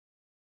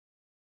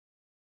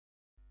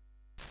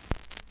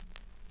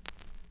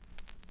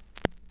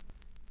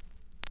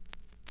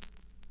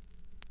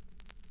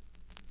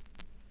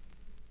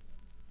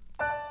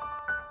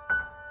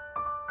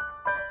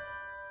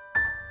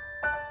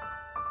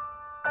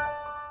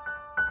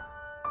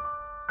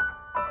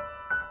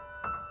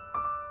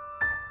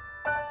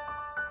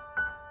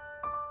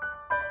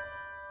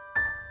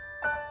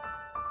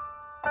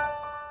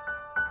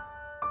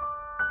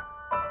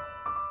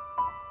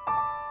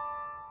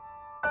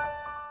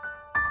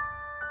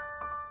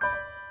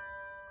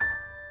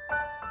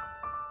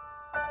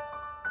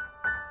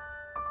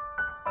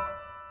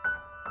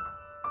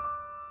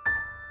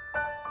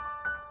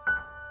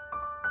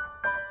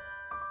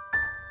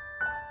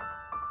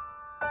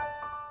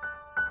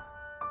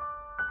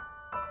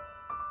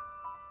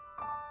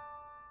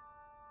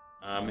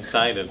I'm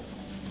excited.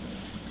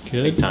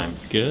 Good. Big time.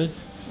 Good.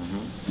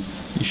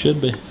 You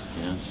should be.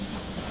 Yes.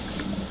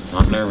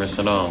 Not nervous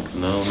at all.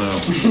 No,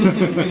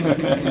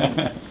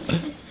 no.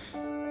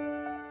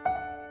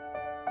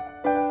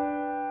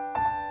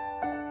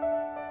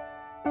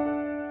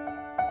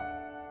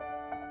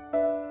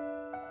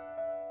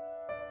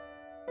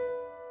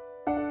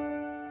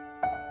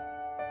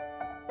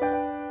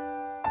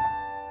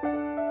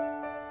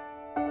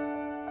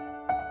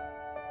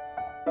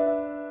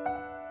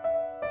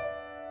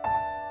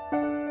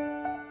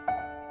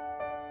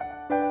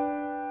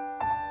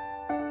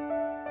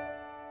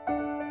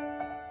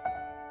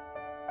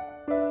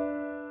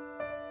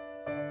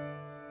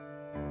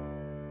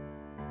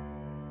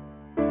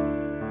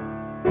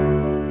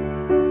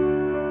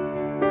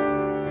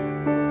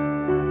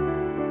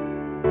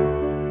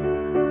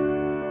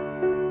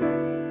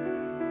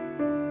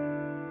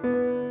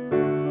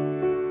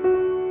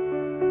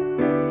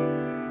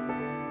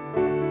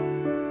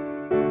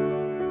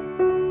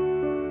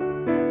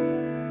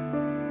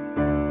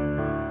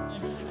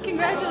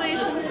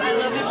 Congratulations, I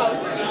love you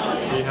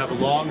both. We have a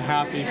long,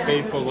 happy,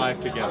 faithful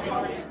life together.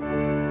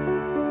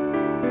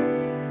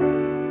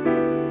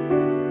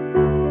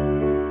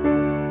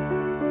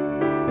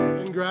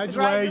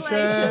 Congratulations,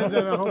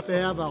 and I hope they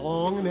have a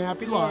long and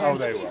happy life. Oh,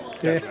 they will.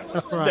 Yeah,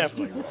 right.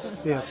 Definitely.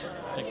 Yes.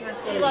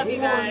 We love you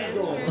guys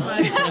very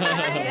much.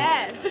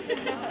 Yes.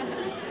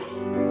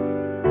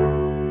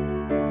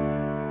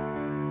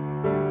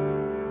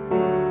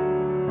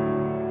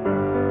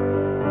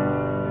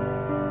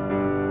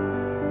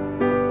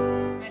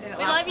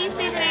 We love you,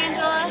 Steve and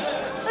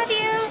Angela. Love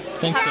you.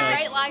 Thanks, Have a guys.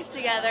 great life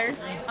together.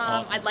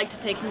 I'd like to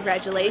say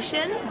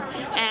congratulations,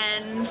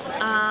 and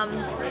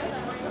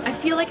I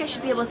feel like I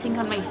should be able to think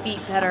on my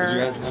feet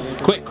better.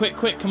 Quick, quick,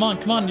 quick. Come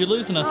on, you're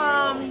losing us.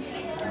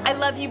 I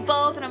love you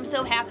both, and I'm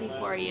so happy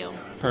for you.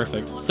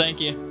 Perfect. Thank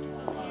you.